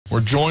We're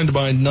joined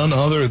by none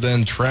other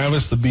than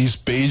Travis the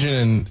Beast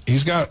Bagent, and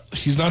he's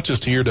not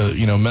just here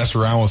to, mess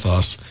around with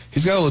us.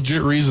 He's got a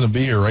legit reason to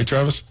be here, right,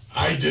 Travis?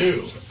 I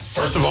do.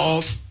 First of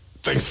all,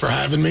 thanks for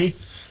having me.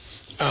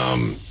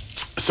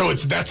 So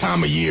it's that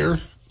time of year.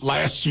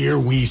 Last year,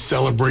 we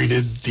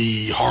celebrated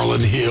the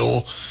Harlan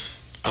Hill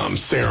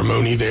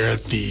ceremony there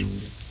at the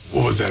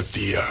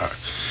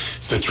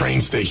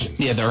train station.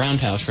 Yeah, the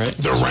Roundhouse, right?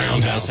 The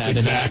Roundhouse,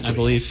 exactly. I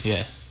believe,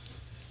 yeah.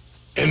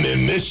 And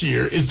then this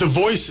year, is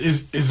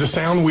the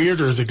sound weird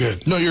or is it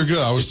good? No, you're good.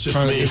 I was just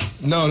trying me.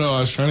 I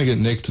was trying to get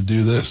Nick to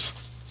do this.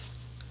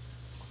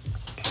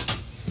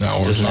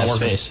 No, Doesn't have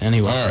space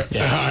anyway. All right.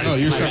 Yeah. All right. No,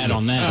 you're right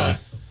on that.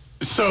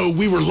 So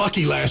we were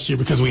lucky last year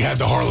because we had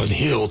the Harlan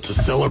Hill to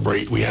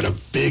celebrate. We had a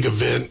big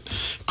event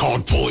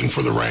called Pulling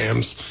for the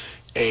Rams,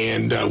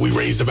 and we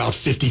raised about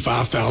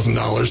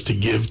 $55,000 to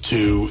give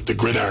to the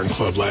Gridiron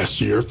Club last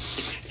year.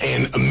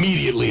 And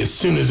immediately, as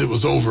soon as it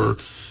was over,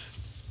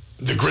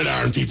 the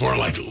Gridiron people are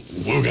like,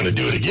 we're going to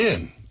do it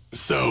again.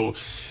 So,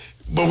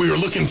 but we were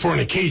looking for an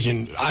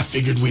occasion. I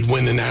figured we'd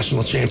win the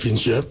national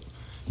championship.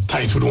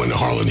 Tice would win the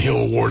Harlan Hill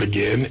Award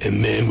again,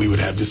 and then we would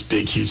have this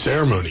big, huge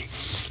ceremony.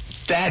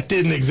 That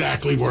didn't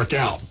exactly work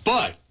out,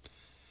 but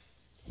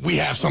we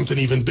have something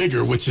even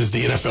bigger, which is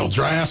the NFL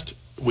Draft.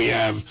 We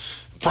have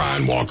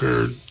Brian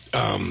Walker,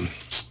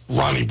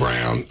 Ronnie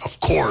Brown,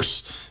 of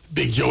course,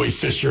 Big Joey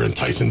Fisher and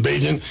Tyson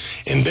Bagent,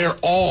 and they're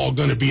all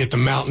going to be at the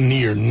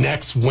Mountaineer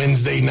next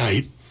Wednesday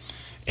night,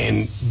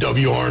 and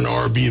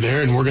WRNR will be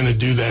there, and we're going to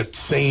do that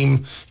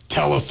same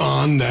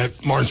telethon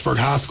that Martinsburg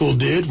High School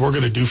did. We're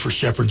going to do for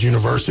Shepherd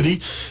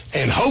University,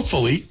 and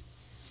hopefully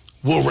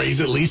we'll raise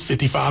at least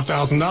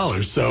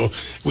 $55,000. So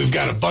we've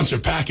got a bunch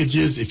of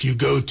packages. If you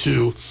go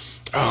to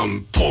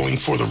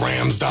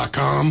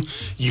pullingfortherams.com,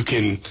 you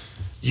can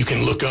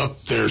look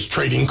up. There's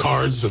trading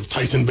cards of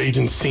Tyson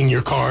Bagent's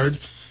senior card.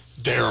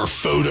 There are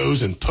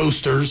photos and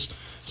posters.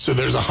 So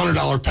there's a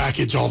 $100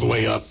 package all the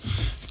way up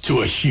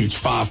to a huge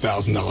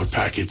 $5,000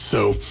 package.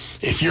 So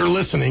if you're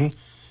listening,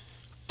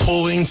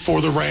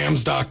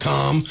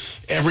 pullingfortherams.com.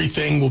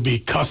 Everything will be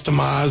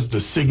customized.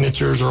 The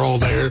signatures are all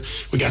there.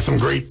 We got some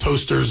great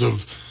posters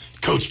of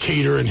Coach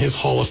Cater and his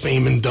Hall of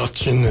Fame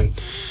induction. And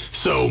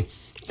so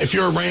if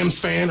you're a Rams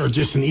fan or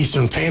just an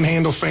Eastern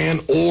Panhandle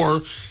fan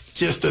or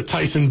just a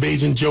Tyson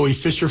Bagent, Joey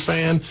Fisher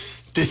fan,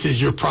 this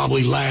is your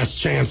probably last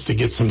chance to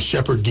get some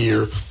Shepherd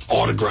gear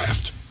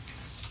autographed.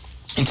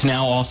 It's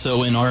now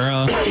also in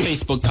our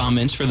Facebook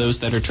comments for those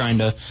that are trying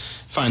to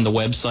find the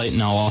website,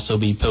 and I'll also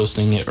be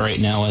posting it right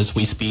now as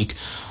we speak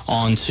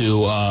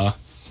onto our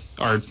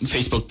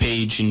Facebook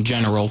page in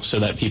general so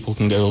that people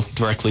can go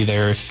directly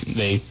there if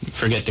they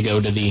forget to go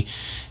to the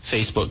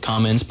Facebook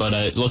comments. But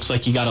it looks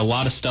like you got a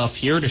lot of stuff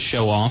here to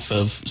show off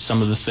of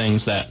some of the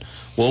things that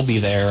will be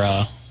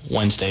there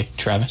Wednesday,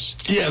 Travis.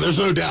 Yeah, there's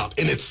no doubt.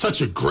 And it's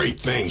such a great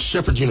thing.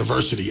 Shepherd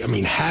University, I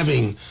mean,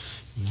 having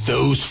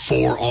those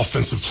four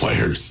offensive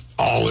players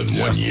all in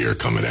 1 year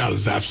coming out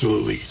is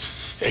absolutely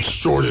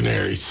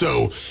extraordinary.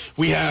 So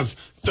we have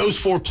those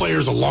four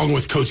players along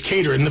with Coach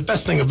Cater, and the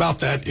best thing about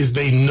that is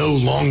they no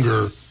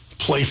longer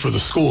play for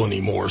the school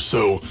anymore.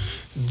 So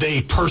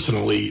they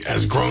personally,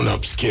 as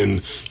grown-ups,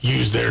 can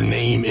use their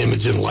name,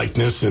 image, and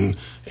likeness, and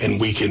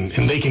they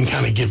can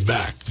kind of give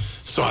back.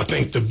 So I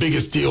think the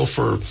biggest deal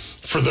for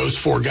those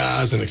four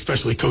guys, and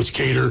especially Coach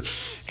Cater,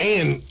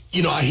 and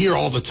I hear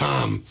all the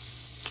time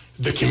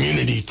the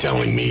community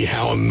telling me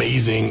how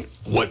amazing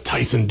what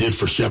Tyson did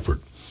for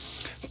Shepherd.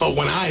 But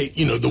when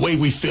the way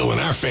we feel in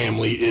our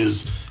family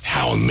is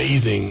how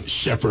amazing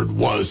Shepherd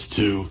was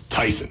to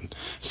Tyson.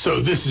 So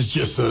this is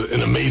just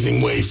an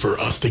amazing way for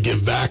us to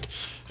give back.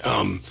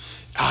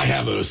 I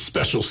have a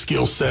special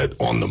skill set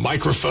on the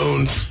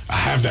microphone. I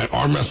have that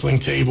arm wrestling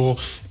table.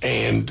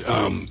 And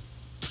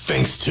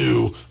thanks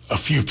to a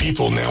few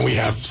people, now we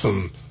have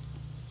some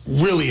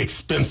really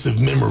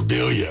expensive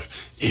memorabilia.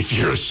 If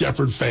you're a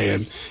Shepherd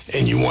fan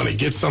and you want to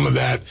get some of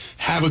that,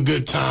 have a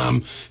good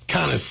time,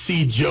 kind of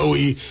see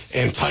Joey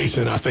and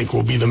Tyson, I think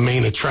will be the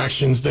main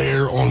attractions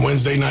there on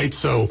Wednesday night.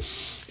 So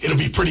it'll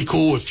be pretty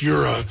cool if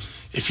you're a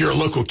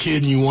local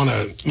kid and you want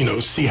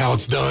to, see how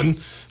it's done,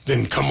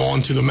 then come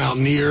on to the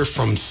Mountaineer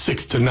from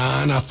 6 to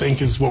 9, I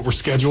think is what we're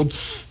scheduled.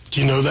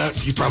 Do you know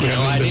that? You probably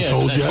haven't been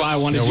told yet. That's why I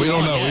wanted to. We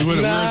don't know. We were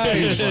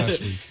engaged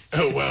last week.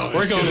 Oh, well,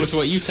 we're going with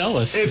what you tell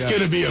us. It's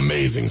going to be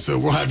amazing. So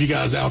we'll have you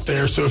guys out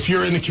there. So if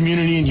you're in the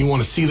community and you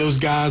want to see those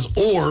guys,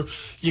 or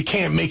you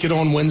can't make it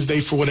on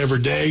Wednesday for whatever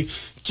day,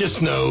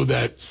 just know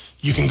that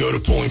you can go to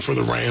Pulling for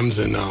the Rams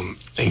and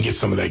get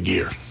some of that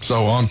gear.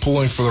 So on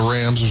Pulling for the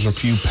Rams, there's a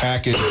few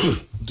package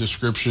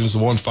descriptions. The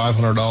one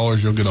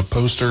 $500, you'll get a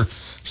poster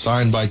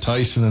signed by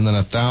Tyson, and then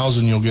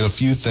 $1,000, you'll get a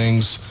few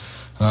things,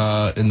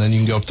 and then you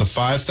can go up to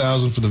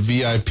 $5,000 for the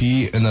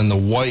VIP, and then the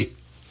white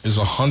is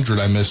 $100.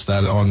 I missed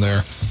that on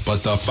there,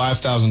 but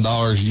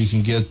 $5,000 you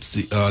can get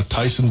the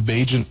Tyson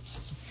Bagent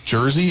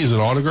jersey. Is it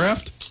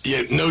autographed?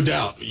 Yeah, no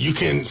doubt. You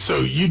can. So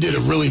you did a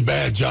really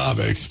bad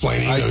job at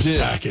explaining those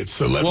packets.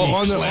 So let me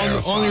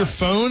clarify. On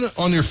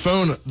your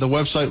phone, the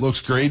website looks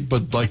great,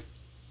 but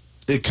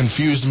it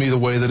confused me the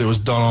way that it was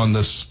done on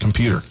this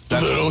computer.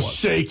 That's a little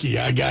shaky.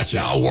 I got you.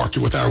 I'll work it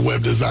with our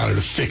web designer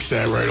to fix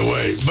that right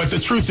away. But the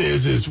truth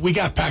is we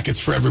got packets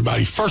for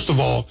everybody. First of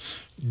all,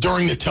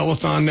 during the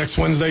telethon next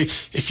Wednesday,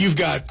 if you've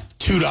got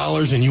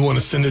 $2 and you want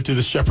to send it to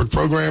the Shepherd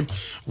program,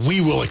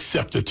 we will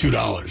accept the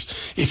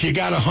 $2. If you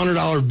got a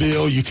 $100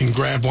 bill, you can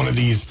grab one of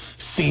these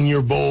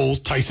Senior Bowl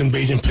Tyson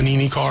Bagent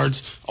Panini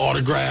cards,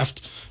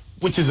 autographed,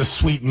 which is a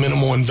sweet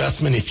minimal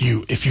investment if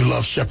you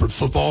love Shepherd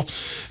football.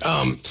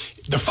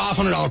 The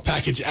 $500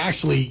 package,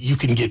 actually, you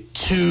can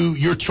get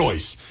your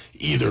choice,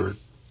 either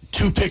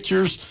 2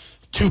 pictures,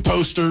 2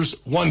 posters,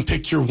 1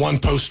 picture, 1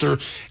 poster.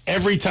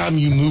 Every time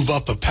you move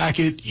up a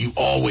packet, you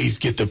always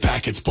get the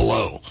packets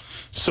below.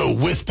 So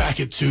with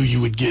packet 2,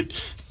 you would get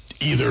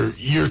either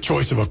your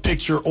choice of a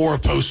picture or a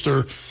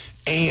poster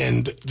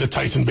and the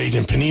Tyson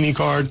Bagent Panini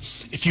card.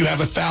 If you have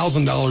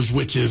 $1,000,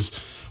 which is,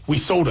 we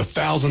sold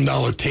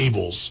 $1,000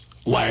 tables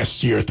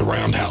last year at the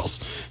Roundhouse.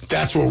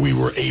 That's where we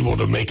were able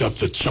to make up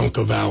the chunk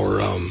of our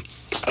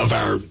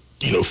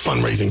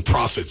fundraising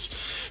profits.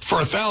 For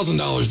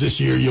 $1,000 this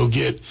year, you'll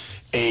get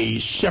a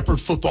Shepherd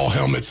football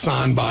helmet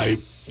signed by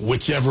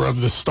whichever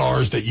of the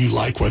stars that you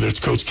like, whether it's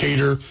Coach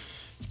Cater,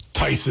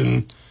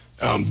 Tyson,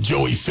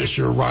 Joey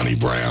Fisher, Ronnie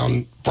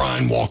Brown,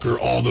 Brian Walker,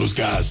 all those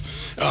guys.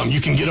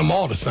 You can get them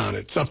all to sign it.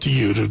 It's up to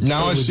you.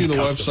 Now I see the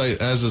website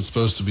as it's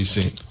supposed to be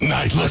seen.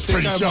 Nice. I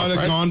think I might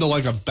have gone to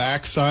like a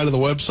back side of the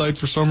website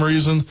for some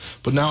reason,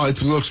 but now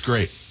it looks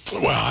great.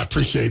 Well, I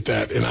appreciate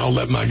that, and I'll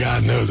let my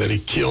guy know that he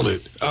killed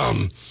it.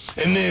 And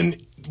then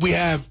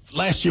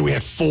last year we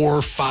had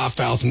 4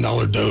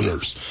 $5,000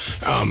 donors,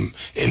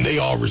 and they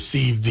all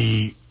received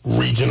the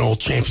regional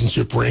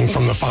championship ring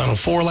from the Final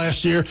Four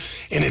last year,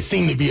 and it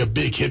seemed to be a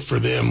big hit for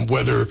them,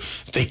 whether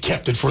they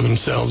kept it for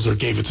themselves or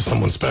gave it to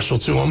someone special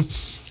to them.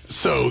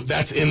 So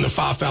that's in the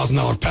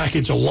 $5,000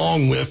 package,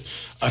 along with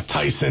a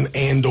Tyson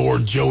and or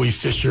Joey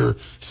Fisher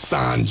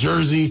signed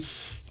jersey.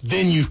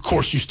 Then, of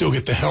course, you still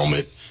get the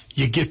helmet,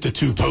 you get the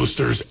 2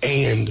 posters,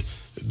 and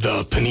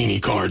the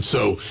Panini card.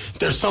 So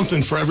there's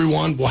something for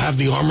everyone. We'll have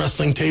the arm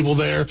wrestling table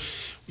there.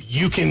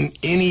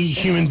 Any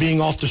human being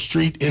off the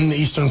street in the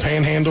Eastern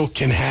Panhandle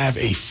can have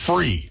a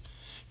free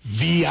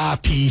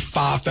VIP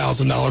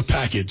 $5,000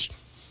 package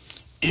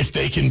if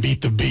they can beat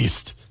the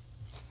Beast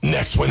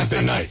next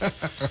Wednesday night.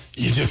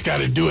 You just got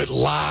to do it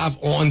live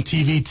on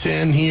TV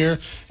 10 here,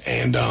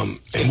 and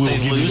if we'll they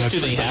give lose, you that. Do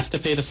they have to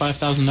pay the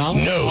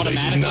 $5,000? No, they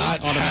do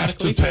not have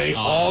to pay.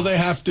 All they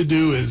have to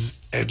do is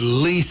at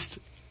least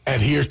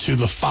adhere to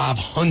the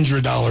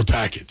 $500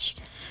 package,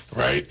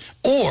 right?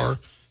 Or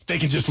they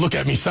can just look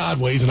at me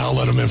sideways and I'll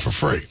let them in for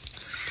free.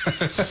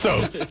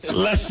 So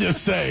let's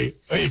just say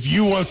if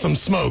you want some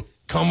smoke,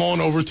 come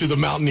on over to the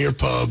Mountaineer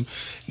Pub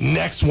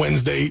next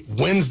Wednesday.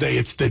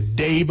 It's the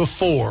day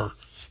before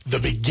the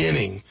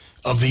beginning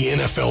of the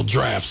NFL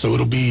draft. So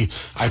it'll be,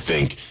 I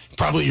think,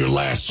 probably your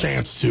last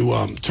chance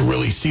to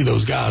really see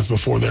those guys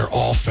before they're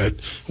off at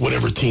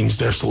whatever teams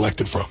they're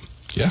selected from.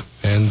 Yeah,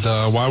 and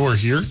while we're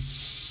here,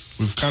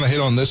 we've kind of hit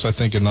on this, I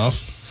think,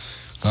 enough.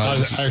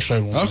 I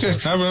actually have one okay.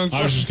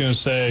 I was just going to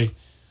say,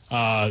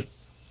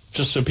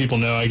 just so people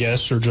know, I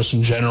guess, or just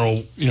in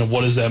general,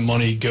 what does that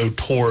money go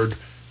toward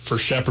for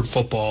Shepherd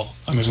football?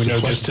 I mean, we know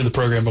it goes to the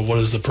program, but what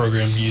does the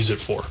program use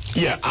it for?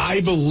 Yeah, I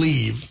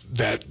believe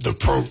that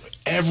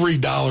every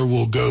dollar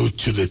will go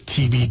to the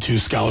TB2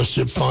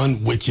 Scholarship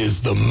Fund, which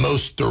is the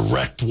most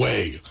direct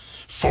way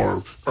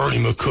for Ernie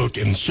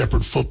McCook and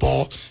Shepherd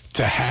football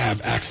to have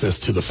access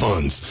to the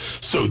funds.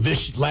 So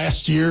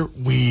last year,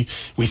 we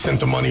sent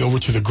the money over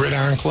to the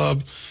Gridiron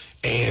Club,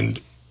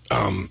 and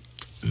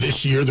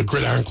this year, the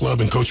Gridiron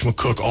Club and Coach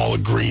McCook all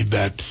agreed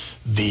that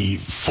the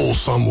full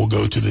sum will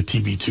go to the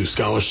TB2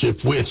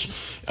 Scholarship, which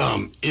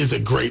is a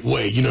great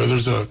way.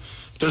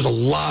 There's a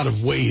lot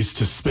of ways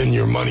to spend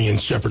your money in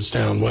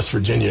Shepherdstown, West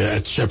Virginia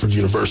at Shepherd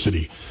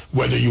University,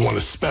 whether you want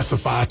to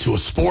specify to a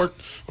sport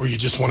or you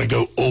just want to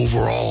go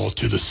overall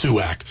to the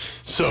SUAC.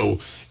 So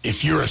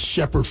if you're a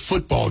Shepherd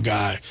football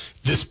guy,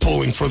 this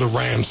Pulling for the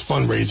Rams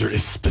fundraiser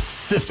is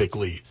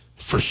specifically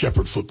for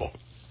Shepherd football.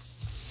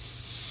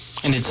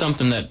 And it's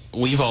something that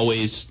we've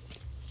always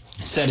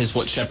said is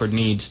what Shepherd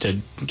needs to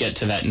get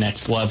to that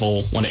next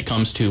level when it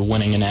comes to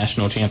winning a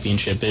national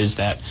championship, is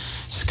that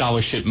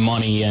scholarship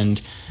money and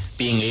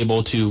being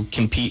able to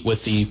compete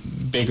with the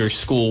bigger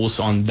schools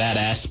on that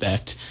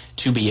aspect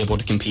to be able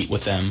to compete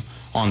with them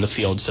on the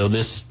field. So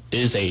this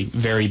is a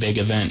very big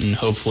event, and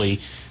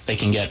hopefully they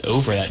can get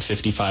over that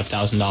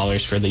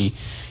 $55,000 for the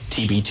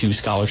TB2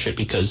 scholarship,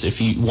 because if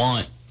you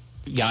want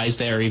guys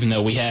there, even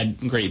though we had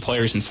great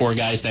players and 4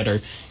 guys that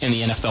are in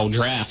the NFL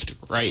draft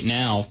right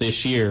now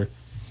this year,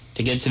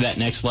 to get to that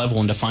next level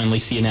and to finally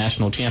see a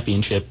national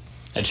championship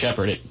at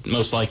Shepherd, it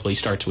most likely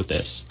starts with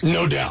this.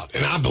 No doubt.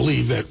 And I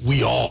believe that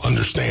we all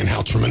understand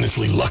how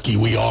tremendously lucky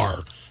we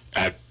are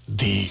at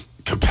the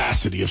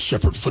capacity of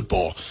Shepherd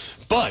football.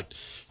 But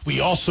we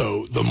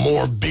also, the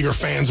more bigger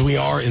fans we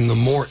are and the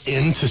more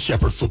into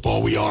Shepherd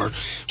football we are,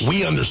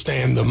 we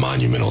understand the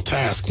monumental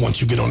task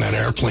once you get on that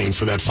airplane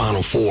for that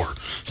Final Four.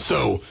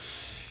 So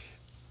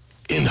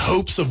in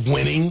hopes of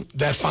winning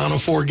that Final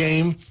Four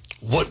game,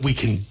 what we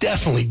can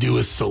definitely do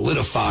is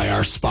solidify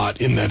our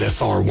spot in that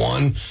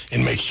SR1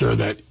 and make sure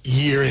that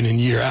year in and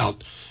year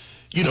out,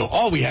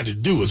 all we had to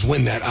do was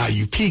win that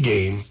IUP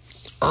game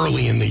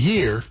early in the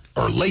year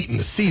or late in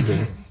the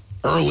season,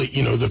 early,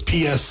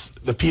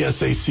 the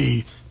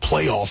PSAC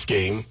playoff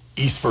game,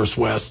 East versus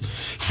West.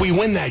 If we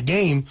win that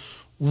game,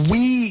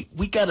 we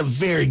got a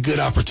very good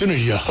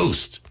opportunity to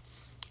host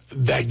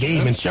that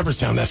game in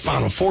Shepherdstown, that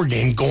Final Four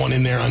game, going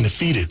in there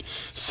undefeated.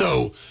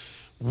 So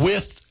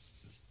we're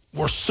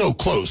so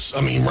close.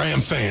 I mean,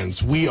 Ram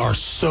fans, we are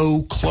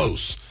so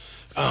close.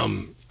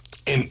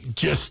 And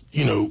just,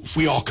 if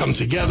we all come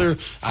together,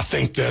 I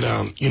think that,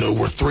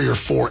 we're 3 or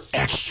 4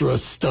 extra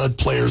stud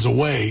players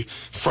away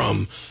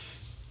from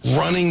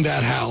running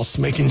that house,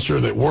 making sure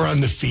that we're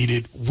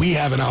undefeated. We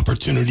have an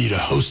opportunity to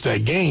host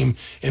that game.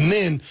 And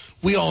then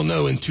we all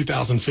know in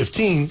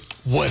 2015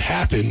 what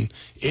happened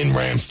in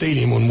Ram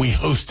Stadium when we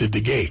hosted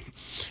the game.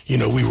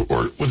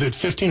 Was it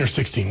 15 or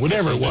 16?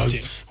 Whatever it was,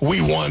 15.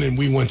 We won and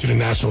we went to the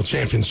national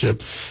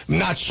championship. I'm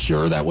not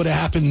sure that would have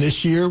happened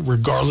this year,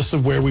 regardless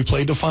of where we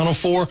played the Final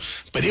Four,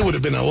 but it would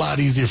have been a lot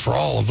easier for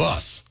all of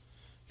us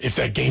if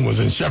that game was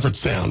in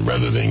Shepherdstown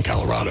rather than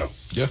Colorado.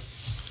 Yeah.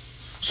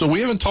 So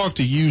we haven't talked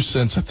to you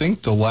since, I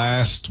think, the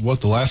last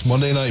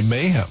Monday Night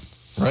Mayhem,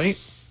 right?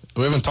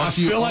 We haven't talked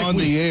to you on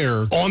the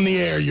air. On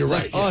the air, you're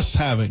right. Us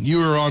haven't. You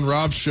were on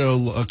Rob's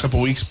show a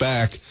couple weeks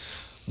back.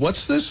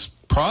 What's this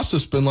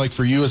process been like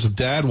for you as a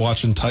dad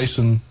watching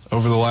Tyson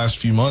over the last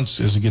few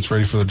months as he gets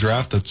ready for the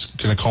draft that's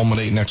going to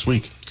culminate next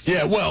week?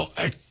 Yeah, well,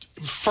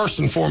 first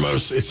and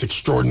foremost, it's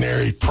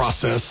extraordinary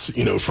process,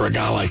 for a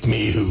guy like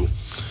me who,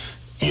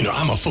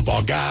 I'm a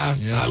football guy.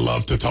 Yeah. I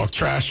love to talk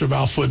trash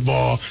about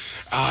football.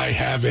 I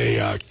have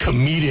a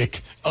comedic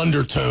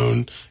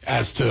undertone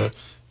as to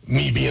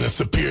me being a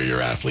superior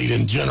athlete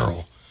in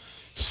general.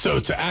 So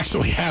to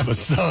actually have a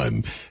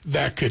son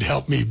that could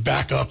help me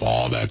back up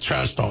all that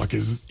trash talk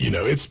is,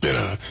 it's been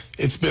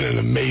an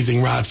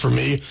amazing ride for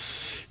me.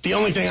 The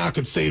only thing I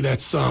could say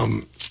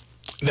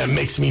that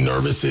makes me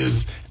nervous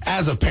is,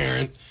 as a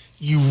parent,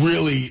 you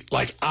really,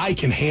 I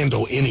can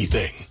handle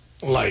anything.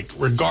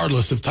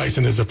 Regardless if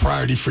Tyson is a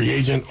priority free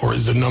agent or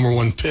is the number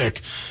 1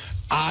 pick,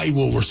 I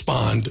will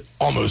respond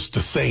almost the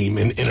same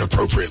and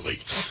inappropriately,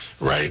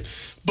 right?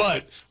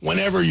 But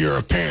whenever you're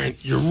a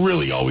parent, you're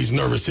really always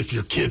nervous if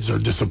your kids are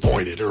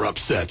disappointed or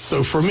upset.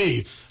 So for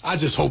me, I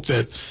just hope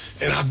that,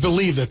 and I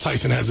believe that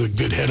Tyson has a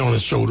good head on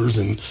his shoulders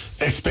and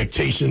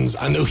expectations.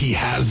 I know he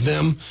has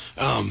them.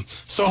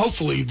 So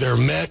hopefully they're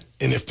met.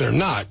 And if they're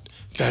not,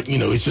 that,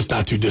 it's just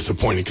not too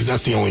disappointing, because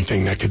that's the only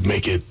thing that could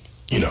make it,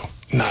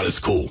 not as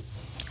cool.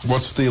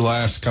 What's the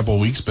last couple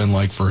of weeks been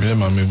like for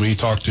him? I mean, we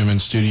talked to him in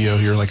studio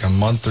here like a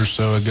month or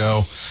so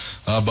ago.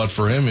 But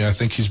for him, I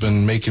think he's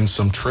been making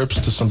some trips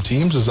to some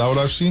teams. Is that what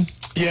I've seen?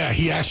 Yeah,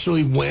 he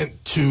actually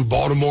went to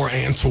Baltimore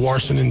and to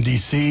Washington,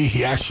 D.C.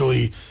 He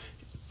actually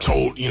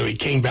told, he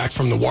came back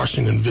from the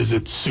Washington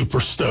visit super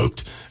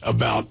stoked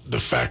about the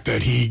fact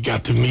that he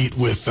got to meet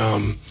with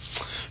Ron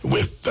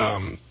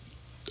Rivera,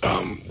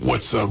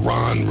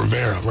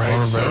 right? Ron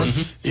Rivera. So,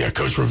 yeah,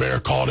 Coach Rivera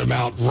called him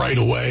out right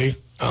away,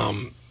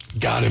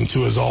 got him to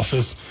his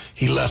office.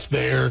 He left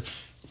there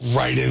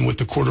right in with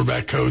the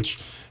quarterback coach.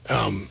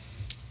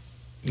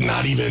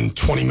 Not even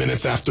 20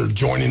 minutes after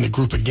joining the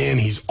group again,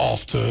 he's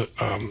off to,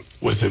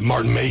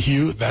 Martin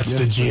Mayhew? That's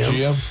the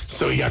GM.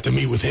 So he got to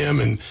meet with him.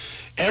 And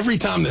every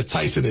time that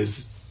Tyson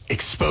is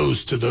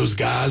exposed to those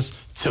guys,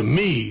 to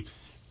me,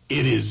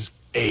 it is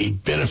a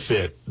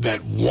benefit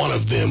that one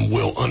of them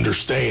will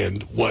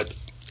understand what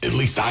at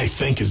least I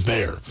think is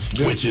there,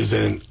 which is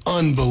an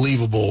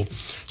unbelievable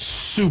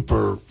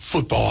super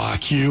football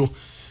IQ.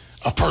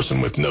 A person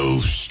with no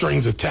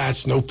strings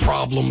attached, no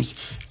problems.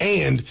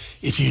 And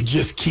if you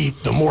just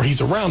the more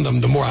he's around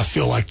them, the more I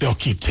feel like they'll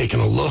keep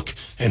taking a look,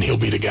 and he'll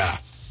be the guy.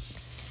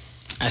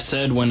 I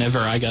said whenever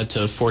I got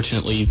to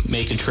fortunately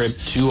make a trip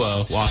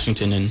to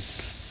Washington and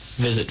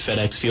visit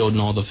FedEx Field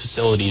and all the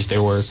facilities,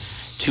 there were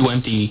 2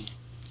 empty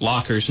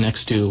lockers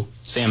next to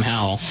Sam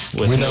Howell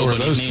with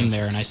nobody's name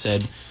there. And I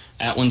said,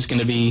 that one's going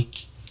to be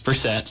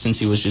Brissett since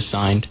he was just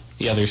signed.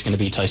 The other's going to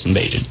be Tyson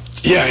Bagent.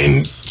 Yeah,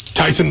 and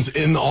Tyson's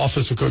in the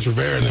office with Coach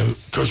Rivera, and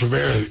Coach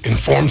Rivera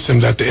informs him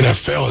that the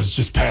NFL has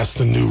just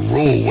passed a new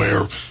rule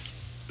where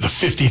the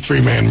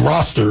 53-man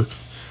roster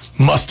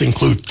must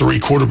include 3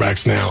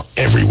 quarterbacks now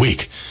every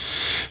week.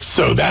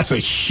 So that's a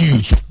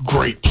huge,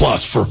 great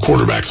plus for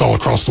quarterbacks all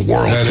across the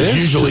world. That is.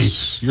 Usually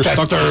you're that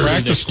stuck on the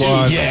practice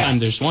squad. Yeah.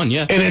 Sometimes there's one,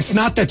 yeah. And it's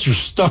not that you're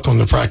stuck on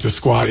the practice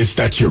squad, it's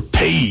that you're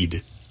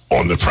paid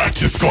on the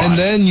practice squad. And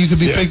then you could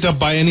be picked up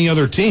by any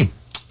other team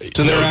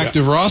to their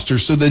active roster.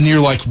 So then you're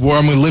like, well,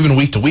 I'm going to live in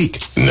week to week.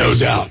 No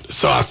doubt.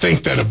 So I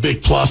think that a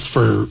big plus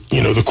for,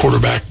 the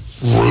quarterback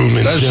room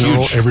in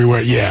general,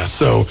 everywhere. Yeah.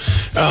 So,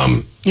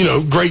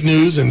 great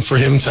news. And for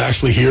him to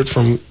actually hear it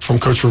from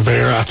Coach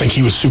Rivera, I think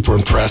he was super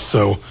impressed.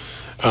 So,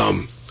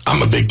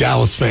 I'm a big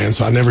Dallas fan,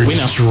 so I never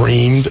even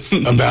dreamed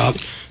about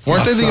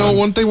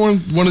Weren't they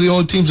one of the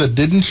only teams that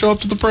didn't show up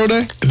to the pro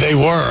day? They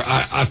were.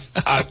 I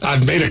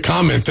made a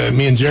comment that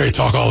me and Jerry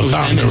talk all the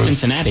time. There was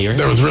Cincinnati, right?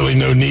 There was really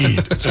no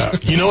need.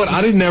 You know what?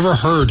 I never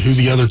heard who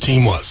the other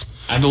team was.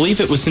 I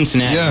believe it was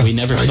Cincinnati. Yeah, we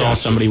never saw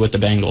somebody with the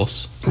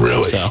Bengals.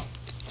 Really? So.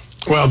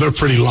 Well, they're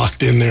pretty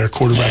locked in there,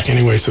 quarterback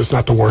anyway, so it's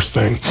not the worst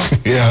thing.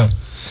 Yeah.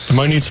 They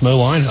might need some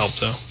O-line help,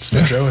 though.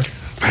 Yeah. Joey.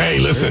 Hey,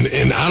 listen,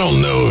 and I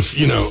don't know if,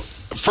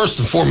 first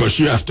and foremost,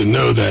 you have to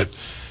know that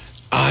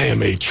I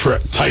am a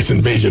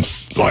Tyson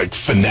Bagent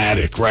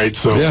fanatic, right?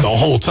 So the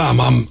whole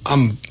time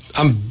I'm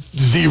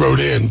zeroed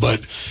in,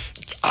 but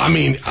I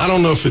mean, I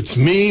don't know if it's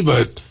me,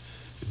 but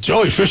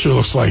Joey Fisher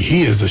looks like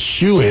he is a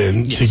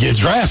shoo-in to get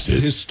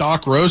drafted. His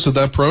stock rose at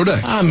that pro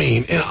day. I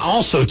mean, and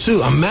also,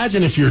 too,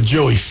 imagine if you're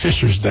Joey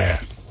Fisher's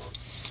dad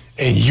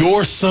and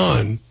your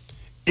son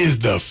is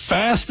the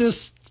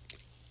fastest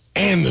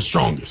and the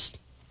strongest.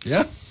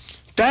 Yeah.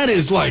 That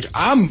is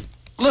I'm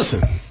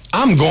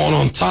going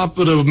on top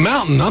of the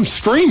mountain. I'm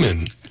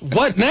screaming.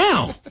 What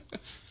now?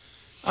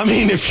 I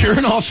mean, if you're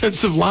an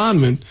offensive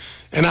lineman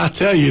and I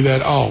tell you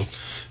that,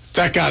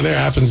 that guy there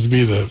happens to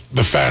be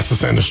the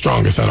fastest and the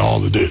strongest out of all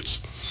the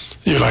dudes,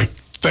 you're like,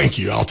 thank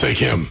you, I'll take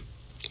him.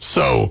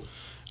 So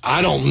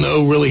I don't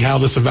know really how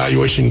this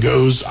evaluation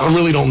goes. I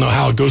really don't know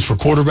how it goes for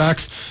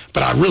quarterbacks,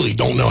 but I really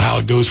don't know how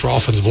it goes for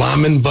offensive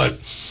linemen. But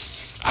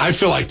I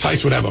feel like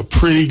Tice would have a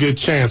pretty good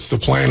chance to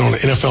play on an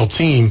NFL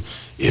team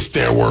if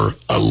there were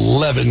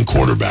 11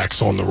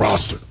 quarterbacks on the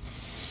roster.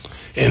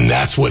 And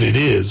that's what it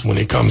is when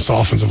it comes to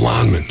offensive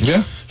linemen.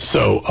 Yeah.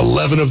 So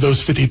 11 of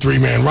those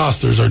 53-man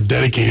rosters are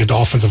dedicated to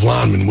offensive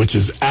linemen, which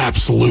is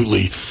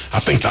absolutely, I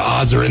think the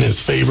odds are in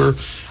his favor.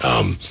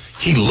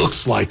 He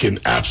looks like an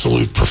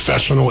absolute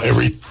professional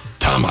every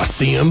time I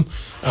see him.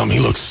 He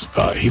looks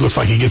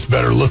like he gets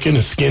better looking.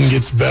 His skin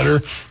gets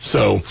better.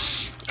 So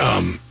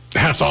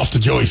hats off to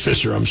Joey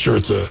Fisher. I'm sure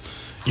it's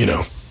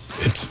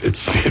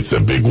a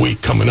big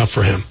week coming up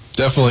for him.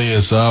 Definitely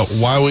is.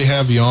 Why we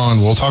have you on,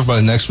 we'll talk about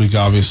it next week,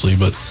 obviously,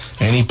 but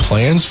any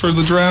plans for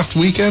the draft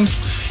weekend?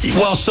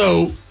 Well,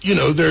 so,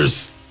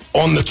 there's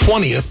on the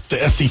 20th, the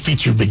SC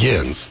feature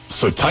begins.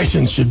 So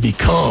Tyson should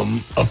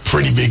become a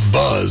pretty big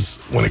buzz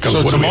when it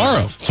comes to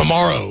tomorrow.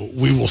 Tomorrow,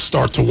 we will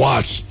start to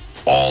watch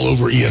all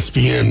over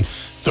ESPN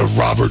the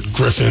Robert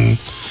Griffin.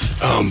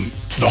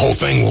 The whole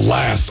thing will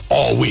last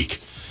all week.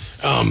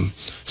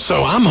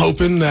 So I'm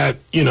hoping that,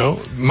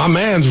 my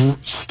man's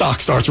stock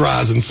starts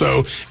rising.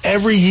 So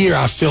every year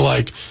I feel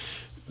like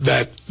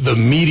that the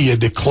media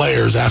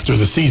declares after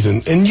the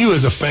season, and you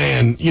as a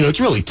fan, it's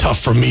really tough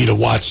for me to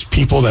watch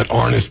people that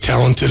aren't as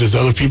talented as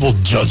other people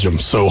judge them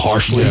so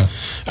harshly.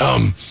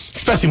 Yeah.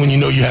 Especially when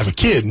you have a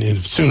kid,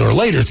 and sooner or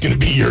later it's going to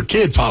be your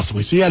kid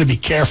possibly. So you got to be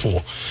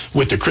careful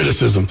with the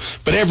criticism.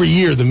 But every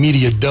year the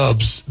media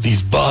dubs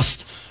these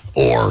busts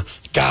or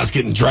guys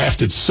getting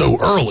drafted so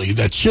early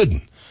that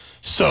shouldn't.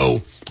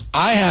 So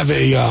I have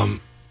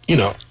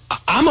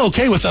I'm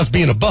okay with us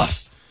being a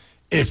bust.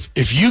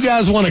 If you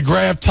guys want to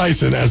grab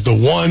Tyson as the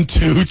 1,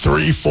 2,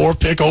 3, 4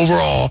 pick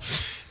overall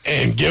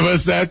and give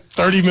us that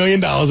 $30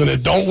 million and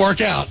it don't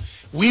work out,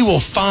 we will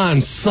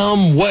find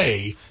some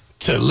way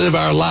to live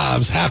our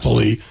lives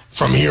happily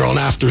from here on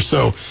after.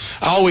 So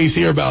I always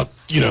hear about,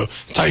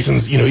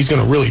 Tyson's, he's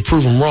going to really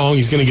prove them wrong.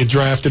 He's going to get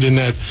drafted in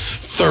that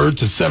 3rd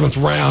to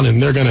 7th round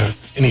and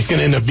he's going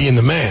to end up being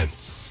the man.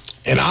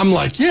 And I'm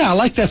like, yeah, I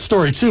like that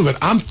story too, but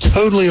I'm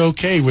totally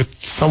okay with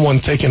someone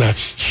taking a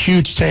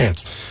huge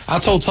chance. I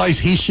told Tice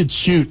he should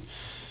shoot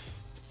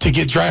to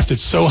get drafted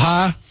so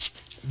high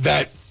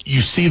that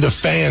you see the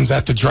fans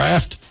at the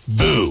draft,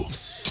 boo.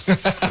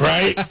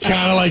 Right?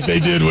 Kind of like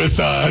they did with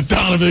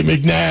Donovan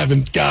McNabb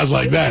and guys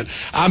like that.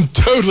 I'm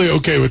totally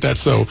okay with that.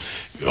 So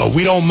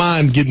we don't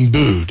mind getting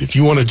booed if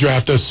you want to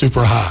draft us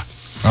super high.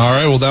 All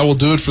right, well, that will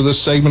do it for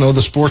this segment of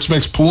the Sports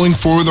Mix. Pooling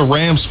for the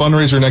Rams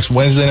fundraiser next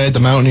Wednesday night at the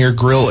Mountaineer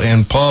Grill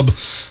and Pub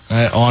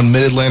on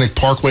Mid-Atlantic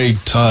Parkway.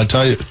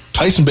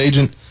 Tyson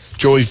Bagent,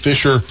 Joey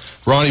Fisher,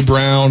 Ronnie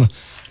Brown,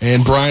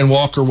 and Brian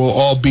Walker will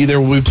all be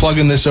there. We'll be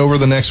plugging this over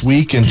the next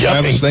week. And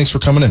Travis, thanks for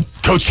coming in.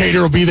 Coach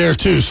Cater will be there,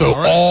 too. So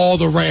all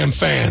the Ram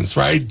fans,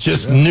 right,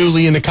 just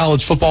newly in the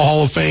College Football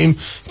Hall of Fame,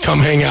 come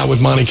hang out with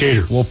Monty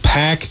Cater. We'll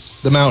pack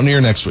the Mountaineer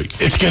next week.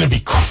 It's going to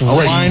be crazy. A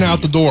line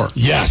out the door.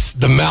 Yes,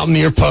 the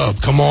Mountaineer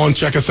Pub. Come on,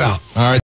 check us out. All right.